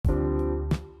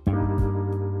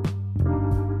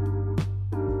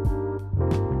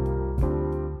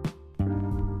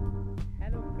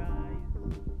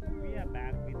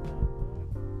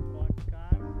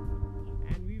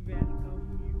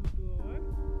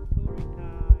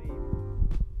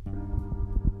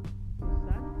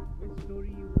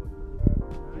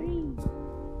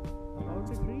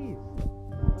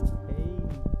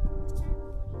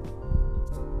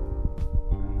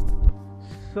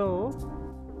So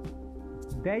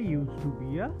there used to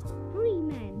be a Tree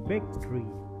man. big tree.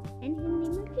 And his name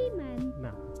is Tree Man.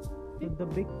 Now, so the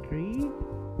big tree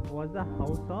was the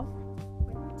house of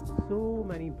so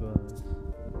many birds.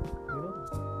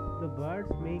 The birds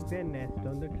make their nest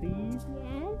on the trees.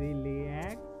 Yes. They lay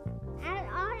eggs.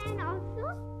 And also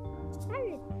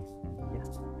parrots. Yeah,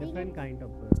 different kind of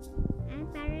birds.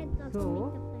 And parrots also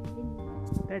So- make the penguin.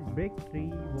 That big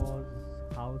tree was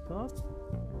house of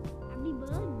Every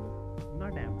bird.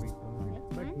 not every bird, Just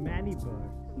but one? many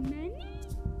birds. Many?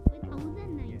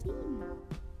 2019.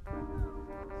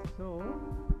 So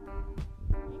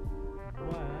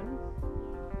once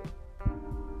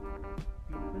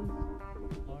people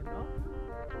thought of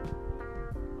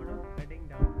cutting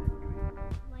down that tree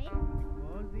Why?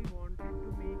 because they wanted to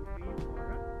make way for a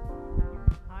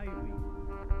highway,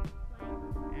 Why?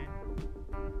 and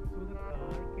so the car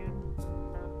can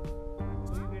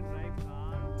so you can drive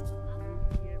cars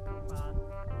smoothly and so fast.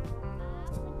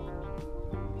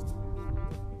 They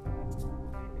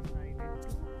decided to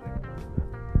cut down the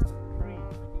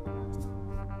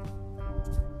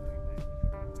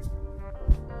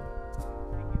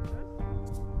tree.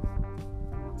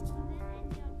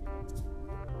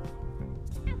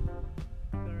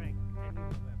 Correct. And you know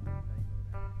weapons, I know that.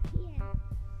 Yes.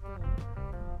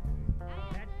 So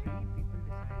that tree people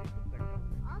decided to cut down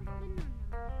that tree.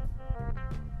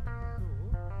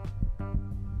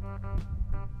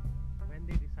 So when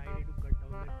they decided to cut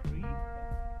down the tree,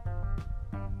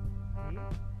 they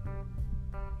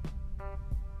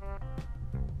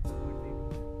what they do?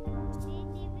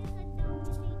 They will cut down the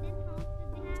tree, then how do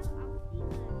they have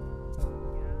oxygen?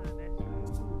 Yeah, that's true.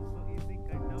 So if they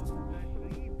cut down the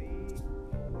tree, they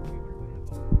won't be able to have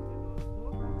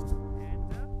oxygen also, and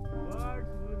the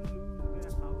birds will lose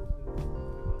their houses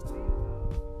because they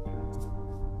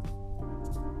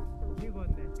live on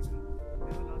that tree. There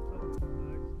were lots of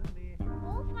birds, na? They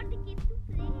Oh, for the kids to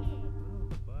play. the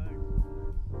birds.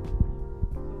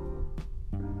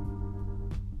 So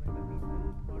when the people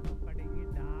thought of cutting it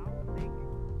down,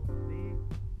 they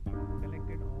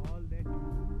collected all their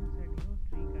tools and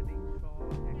tree cutting saw,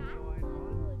 hacksaw and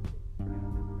all. I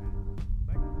understand.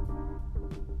 But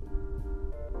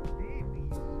they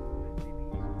reached when they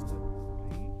reached the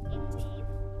tree. If you want to cut a tree, you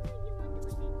could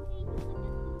just use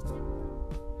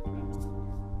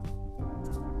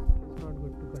It's not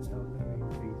good to cut down the main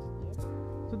trees.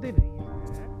 So they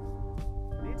reached there.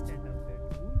 They set up their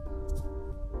tools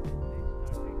and they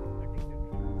started cutting the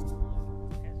tree.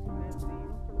 As soon as they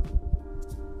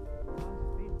first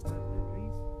they touched the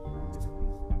trees,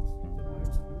 suddenly the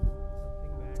birds knew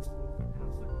something bad is going to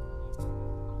happen.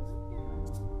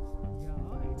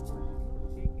 Yeah, it was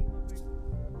shaking a bit.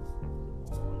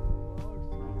 So all birds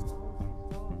came out.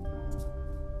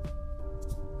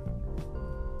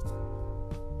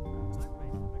 They saw not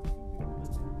many, but few people were there who cut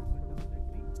down that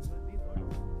tree because they thought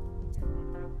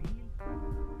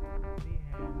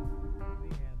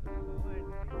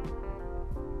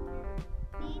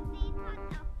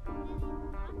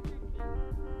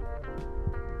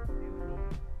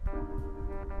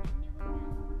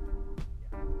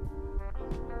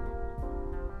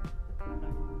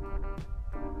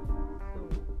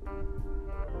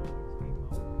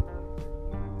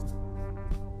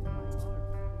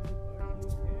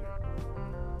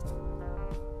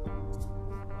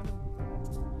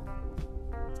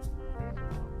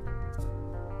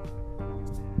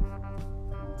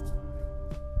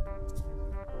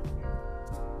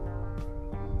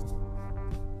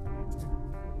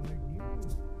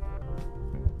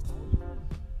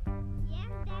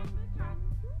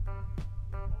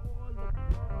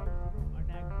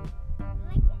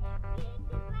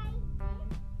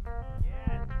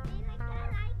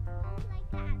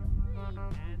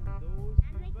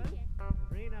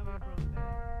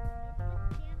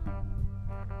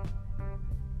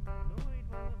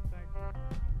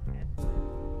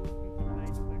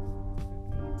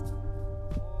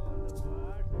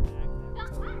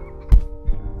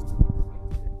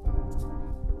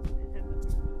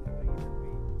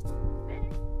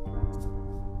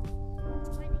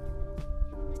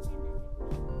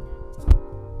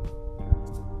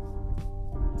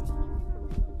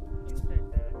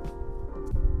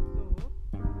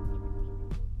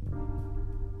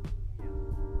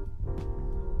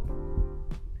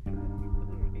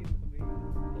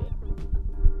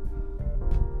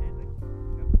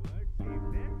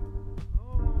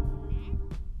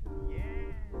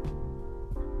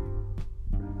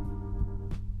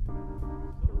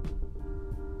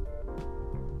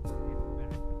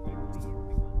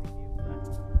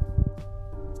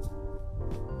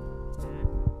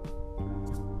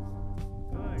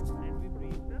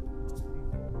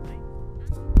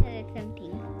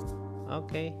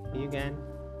Okay, you can.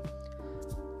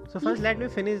 So first let me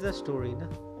finish the story. Na?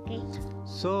 Okay.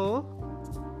 So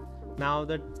now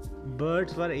the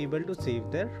birds were able to save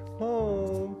their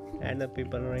home and the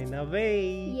people ran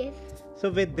away. Yes. So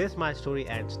with this my story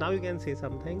ends. Now you can say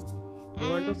something. You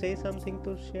want to say something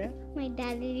to share? My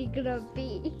daddy is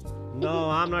grumpy. No,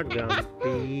 I'm not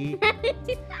grumpy.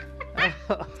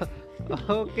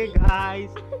 Okay guys,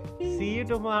 see you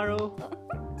tomorrow.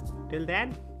 Till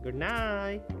then, good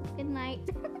night. Good night.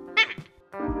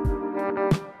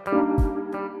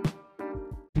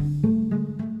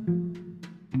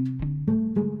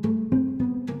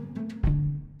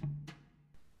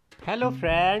 Hello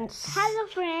friends. Hello,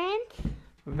 friends.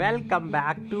 Welcome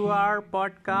back to our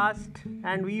podcast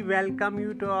and we welcome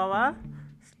you to our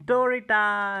story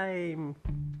time.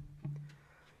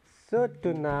 So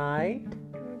tonight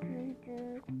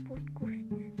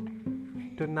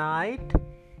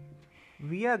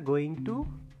we are going to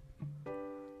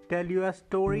tell you a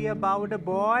story about a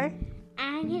boy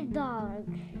And his dog.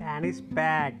 and his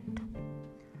pet.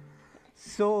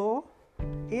 So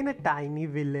in a tiny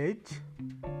village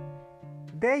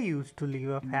there used to live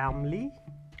a family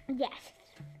Yes.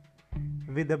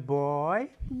 with a boy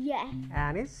Yes.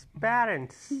 and his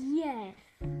parents. Yes.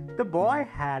 The boy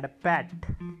had a pet.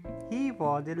 He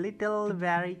was a little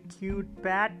very cute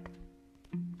pet.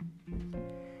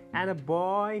 And the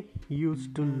boy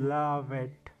used to love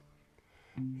it.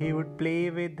 He would play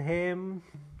with him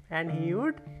and he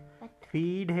would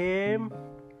feed him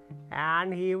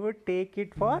and he would take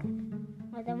it for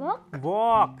For the walk?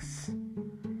 walks.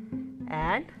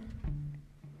 And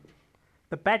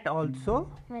the pet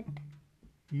also What?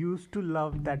 used to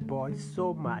love that boy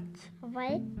so much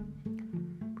Why?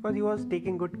 because he was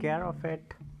taking good care of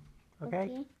it.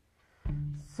 Okay?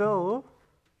 So,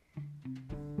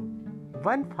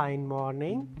 one fine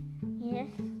morning, Yes.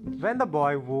 when the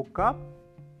boy woke up,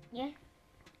 Yes.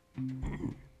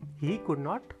 he could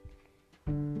not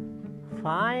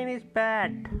find his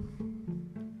pet.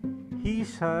 He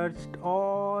searched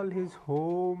all his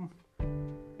home,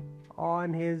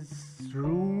 on his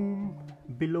room,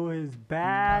 below his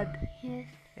bed, Yes.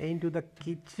 into the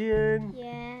kitchen,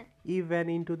 Yeah. even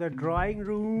into the drawing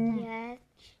room. Yes.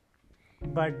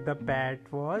 But the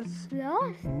pet was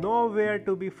Lost. nowhere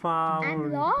to be found.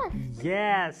 And lost.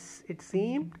 Yes, it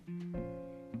seemed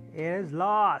it is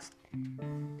lost.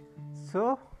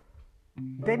 So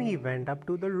then he went up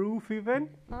to the roof even,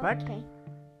 but Okay.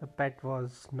 the pet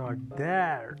was not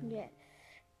there. Yes.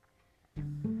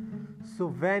 So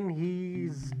when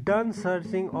he's done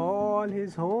searching all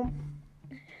his home,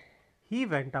 he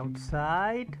went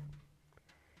outside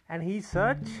and he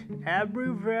searched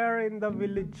everywhere in the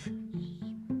village.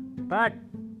 But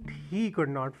he could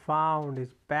not find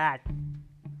his pet.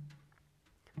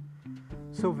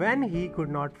 So when he could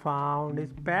not find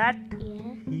his pet,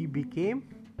 Yes. he became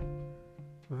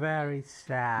very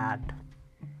sad.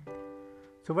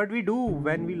 So what we do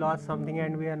when we lost something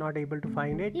and we are not able to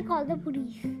find it? We call the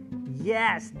police.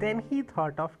 Yes, then he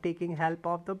thought of taking help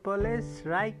of the police,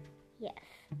 right? Yes.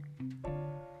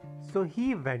 So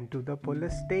he went to the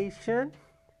police station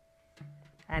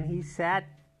and he said,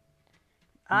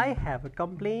 I have a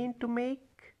complaint to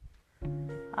make.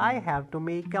 I have to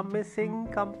make a missing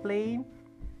complaint.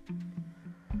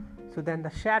 So then the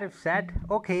sheriff said,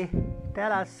 okay,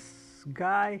 tell us,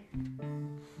 guy.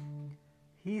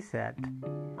 He said,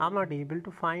 I'm not able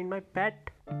to find my pet.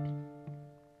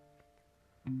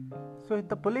 So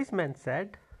the policeman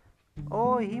said,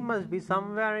 oh, he must be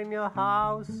somewhere in your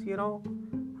house. You know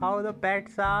how the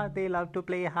pets are, they love to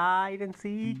play hide and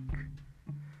seek.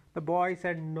 The boy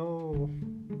said, no,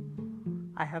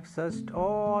 I have searched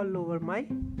all over my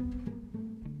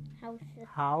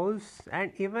house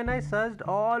and even I searched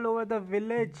all over the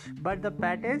village, but the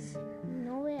pet is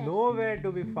Nowhere. nowhere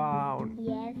to be found.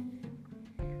 Yes.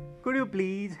 Could you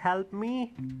please help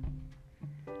me?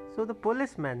 So the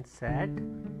policeman said,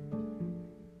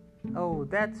 oh,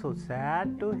 that's so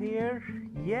sad to hear.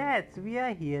 Yes, we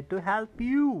are here to help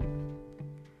you.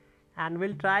 And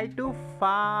we'll try to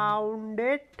find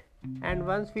it. And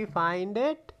once we find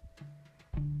it,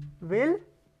 we'll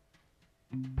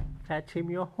fetch him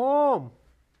your home.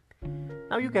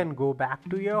 Now you can go back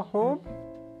to your home.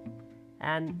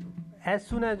 And as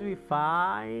soon as we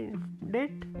find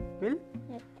it, we'll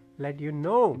let you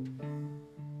know.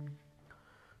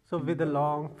 So with a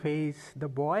long face, the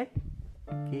boy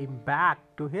came back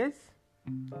to his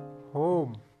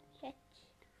home.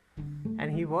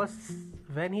 And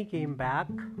when he came back,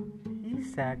 he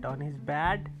sat on his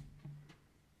bed,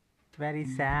 very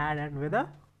sad and with a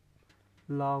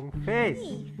long face.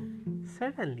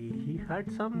 Suddenly, he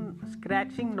heard some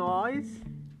scratching noise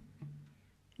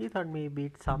He thought maybe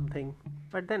it's something.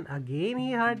 But then again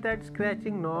he heard that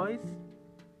scratching noise.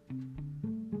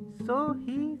 So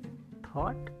he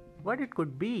thought what it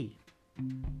could be.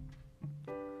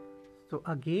 So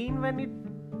again when it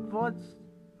was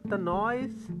the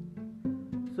noise,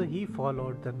 so he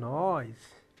followed the noise.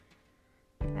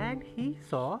 And he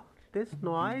saw this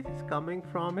noise is coming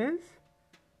from his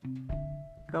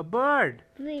cupboard.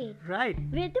 Wait. Right.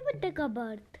 Where to put the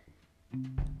cupboard?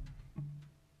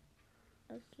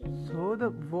 Okay.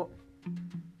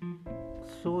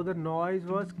 So the noise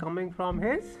was coming from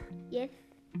his Yes.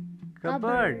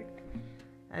 cupboard.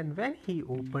 And when he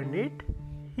opened it,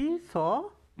 he saw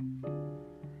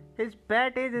his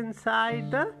pet is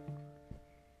inside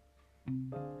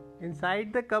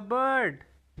the cupboard.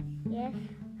 Yes.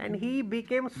 And he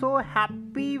became so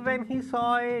happy when he saw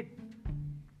it.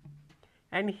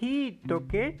 And he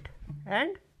took it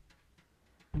and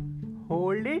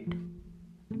hold it.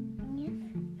 Yes.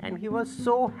 And he was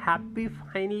so happy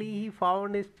finally he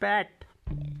found his pet.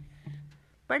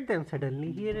 But then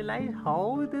suddenly he realized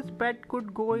how this pet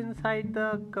could go inside the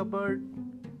cupboard.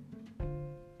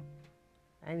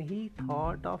 And he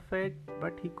thought of it,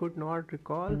 but he could not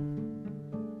recall.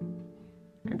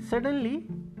 And suddenly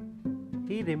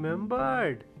he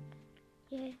remembered.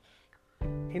 Yes.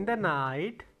 In the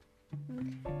night,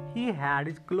 he had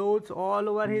his clothes all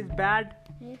over his bed.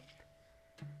 Yes.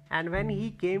 And when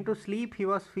he came to sleep, he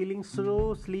was feeling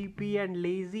so sleepy and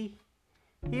lazy.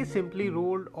 He simply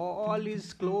rolled all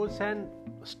his clothes and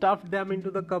stuffed them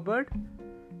into the cupboard.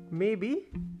 Maybe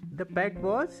the pet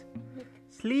was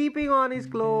sleeping on his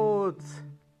clothes.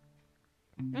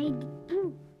 I did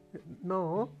too.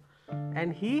 No.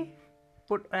 And he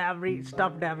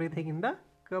stuffed everything in the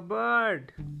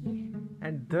cupboard.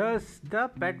 And thus the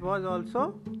pet was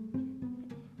also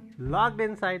locked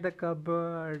inside the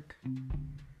cupboard.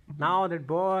 Now that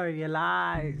boy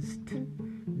realized,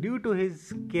 due to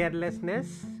his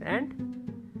carelessness and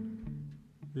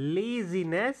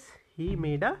laziness, he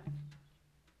made a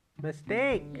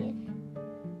mistake. Yes.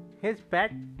 His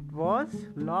pet was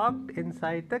locked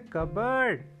inside the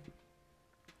cupboard.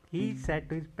 He said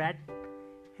to his pet,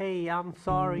 "Hey, I'm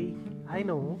sorry. I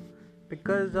know,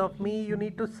 because of me you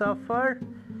need to suffer,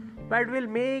 but we'll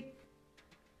make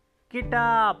it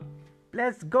up.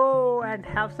 Let's go and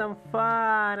have some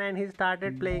fun." And he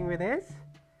started playing with his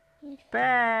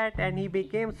pet and he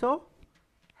became so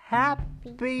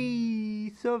happy.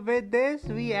 So with this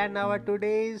we end our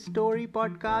today's story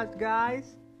podcast,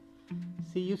 guys.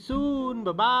 See you soon.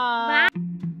 Bye-bye. Bye.